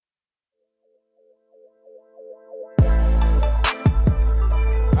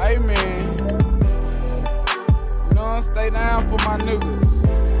gon' stay down for my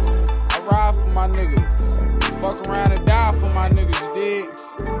niggas. I ride for my niggas. Fuck around and die for my niggas, you dig?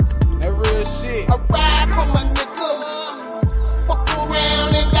 That real shit. I ride for my niggas. Fuck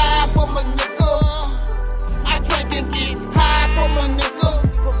around and die for my niggas. I drink and get high for my niggas.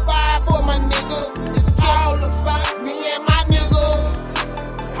 Provide for my niggas. It's all about me and my niggas.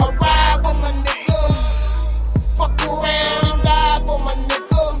 I ride for my niggas. Fuck around and die for my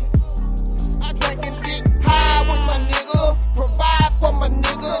niggas. I drink and get high with my niggas. Provide for my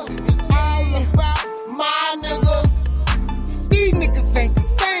niggas. It's all about my niggas. These niggas ain't the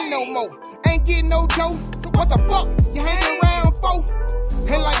same no more. Ain't getting no dough. So what the fuck you hanging around for?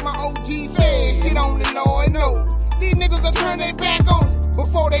 And like my OG said, shit only Lord knows. These niggas will turn their back on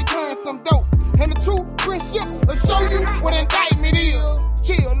before they turn some dope. And the true friendship will show you what indictment is.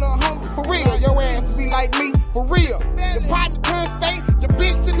 Chill, little homie, for real. Your ass be like me, for real. Your partner turn state, your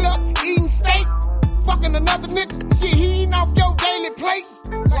bitch sitting up eating steak. Fucking another nigga, shit, he eating off your daily plate.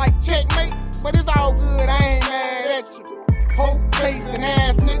 Like checkmate, but it's all good, I ain't mad at you. Hope chasing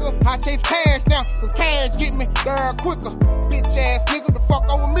ass nigga, I chase cash now, cause cash get me there quicker. Bitch ass nigga, the fuck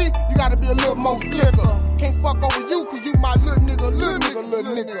over me, you gotta be a little more slicker. Can't fuck over you, cause you my little nigga, little nigga,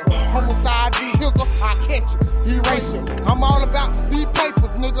 little nigga. Homicide vehicle, I catch you, erase you. I'm all about these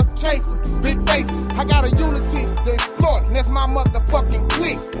papers, nigga, chasing, big faces. I got a unity to exploit, and that's my motherfucking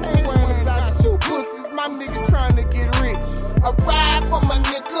clique. Ain't worried about you pussies, my nigga trying to get rich. I ride for my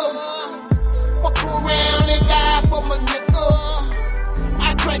nigga. Fuck around and die for my nigga.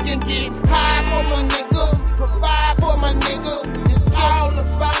 I drink and get high for my nigga. Provide for my nigga. It's all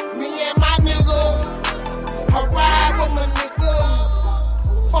about me and my nigga. I ride for my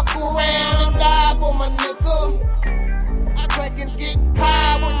nigga. Fuck around and die for my nigga. I drink and get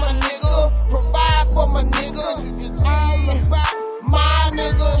high with my nigga. Provide for my nigga. It's all about my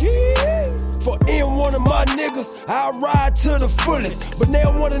nigga. Yeah. For in one of my niggas, I ride to the fullest. But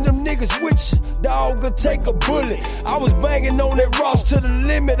now one of them niggas with you, dog, could take a bullet. I was banging on that Ross to the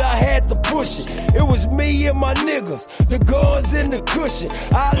limit, I had to push it. It was me and my niggas, the guns in the cushion.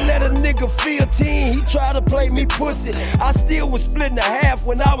 I let a nigga feel 10, he tried to play me pussy. I still was splitting a half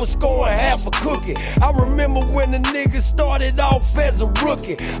when I was scoring half a cookie. I remember when the nigga started off as a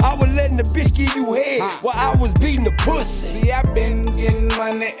rookie. I was letting the bitch give you head while I was beating the pussy. See, I been getting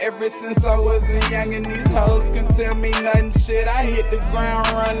money ever since I was young, and these hoes can tell me nothing. Shit, I hit the ground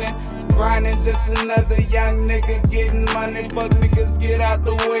running, grinding, just another young nigga getting money. Fuck niggas, get out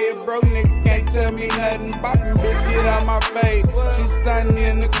the way. A broke nigga can't tell me nothing. Poppin' bitch, get out my face. She stunning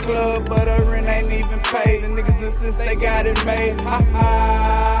in the club, but her rent ain't even paid. The niggas insist they got it made. Ha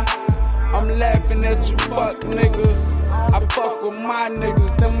ha. I'm laughing at you fuck niggas. I fuck with my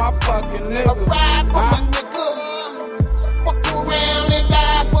niggas, them my fucking niggas. I ride for my nigga. Fuck around and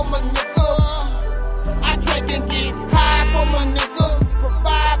die for my nigga.